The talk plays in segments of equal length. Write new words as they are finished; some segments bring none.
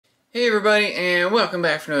Hey everybody, and welcome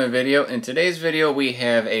back for another video. In today's video we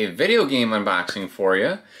have a video game unboxing for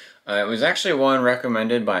you. It was actually one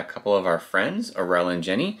recommended by a couple of our friends, Arel and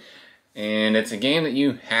Jenny, and it's a game that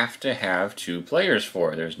you have to have 2 players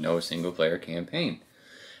for. There's no single player campaign.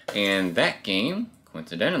 And that game,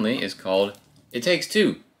 coincidentally, is called It Takes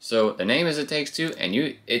Two. So the name is It Takes Two, and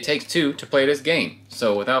it takes 2 to play this game.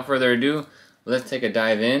 So without further ado, let's take a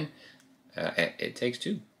dive in at It Takes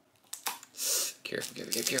Two. Careful.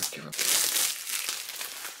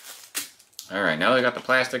 Alright, now that I got the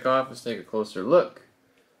plastic off, let's take a closer look.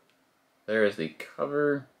 There is the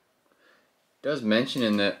cover. It does mention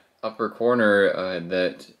in the upper corner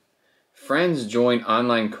that friends join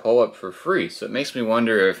online co-op for free. So it makes me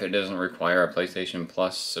wonder if it doesn't require a PlayStation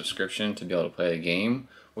Plus subscription to be able to play the game,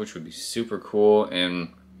 which would be super cool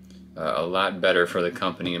and a lot better for the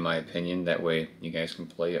company in my opinion. That way you guys can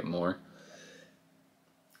play it more.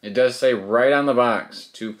 It does say right on the box,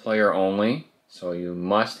 2-player only, so you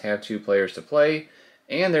must have 2 players to play.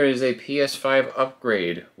 And there is a PS5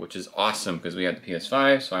 upgrade, which is awesome because we have the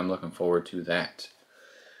PS5, so I'm looking forward to that.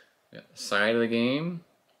 We got the side of the game.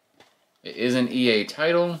 It is an EA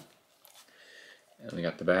title. And we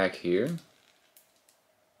got the back here.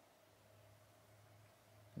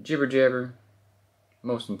 Jibber jabber,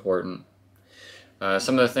 most important.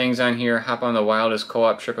 Some of the things on here: hop on the wildest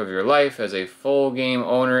co-op trip of your life as a full game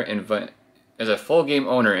owner. Invite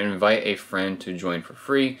a friend to join for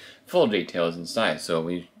free. Full details inside. So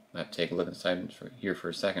we have to take a look inside here for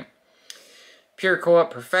a second. Pure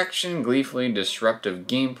co-op perfection, gleefully disruptive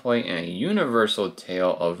gameplay, and a universal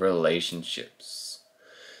tale of relationships.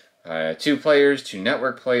 2 players, 2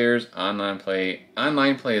 network players. Online play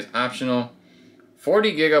is optional.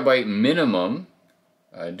 40 GB minimum.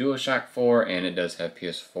 DualShock 4, and it does have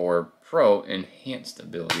PS4 Pro enhanced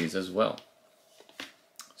abilities as well.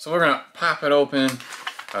 So we're going to pop it open.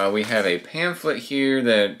 We have a pamphlet here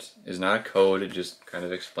that is not a code, it just kind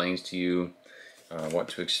of explains to you what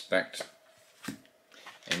to expect.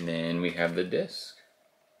 And then we have the disc.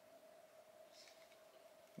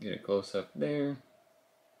 Get a close up there.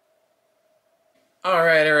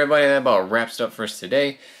 Alright everybody, that about wraps it up for us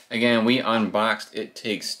today. Again, we unboxed It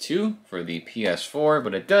Takes Two for the PS4,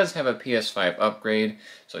 but it does have a PS5 upgrade,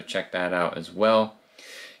 so check that out as well.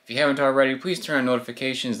 If you haven't already, please turn on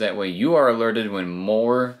notifications, that way you are alerted when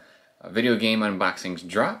more video game unboxings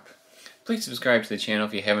drop. Please subscribe to the channel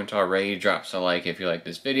if you haven't already, drop us a like if you like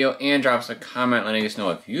this video, and drop us a comment letting us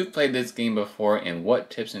know if you've played this game before and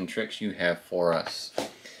what tips and tricks you have for us.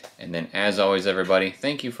 And then as always everybody,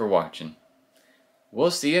 thank you for watching. We'll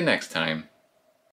see you next time.